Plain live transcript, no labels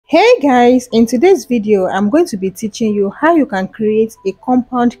Hey guys, in today's video I'm going to be teaching you how you can create a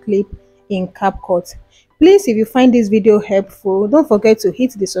compound clip in CapCut. Please, if you find this video helpful, don't forget to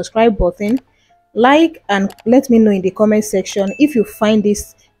hit the subscribe button, like, and let me know in the comment section if you find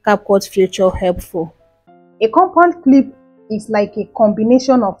this CapCut feature helpful. A compound clip is like a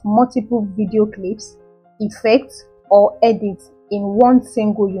combination of multiple video clips, effects, or edits in one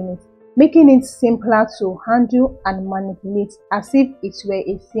single unit, making it simpler to handle and manipulate as if it were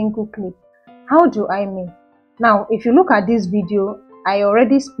a single clip. How do I mean? Now, if you look at this video, I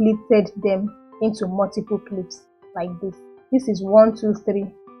already splitted them into multiple clips like this. This is 1, 2, 3,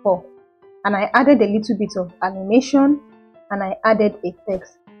 4. And I added a little bit of animation and I added a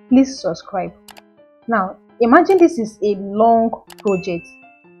text. Please subscribe. Now, imagine this is a long project.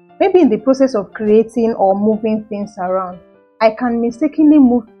 Maybe in the process of creating or moving things around, I can mistakenly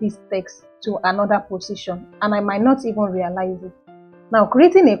move this text to another position and I might not even realize it. Now,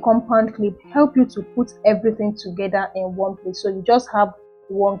 creating a compound clip helps you to put everything together in one place. So you just have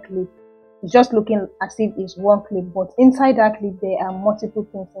one clip. It's just looking as if it's one clip, but inside that clip there are multiple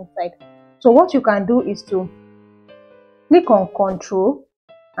things inside. So what you can do is to click on Control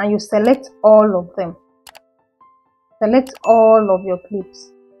and you select all of them. Select all of your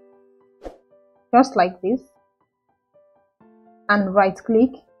clips. Just like this. And right click.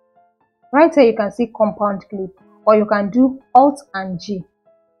 Right here you can see compound clip, or you can do Alt and G.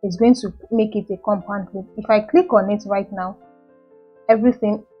 It's going to make it a compound clip. If I click on it right now,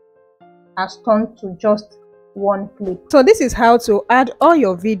 everything has turned to just one clip. So this is how to add all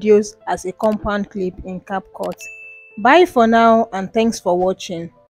your videos as a compound clip in CapCut. Bye for now and thanks for watching.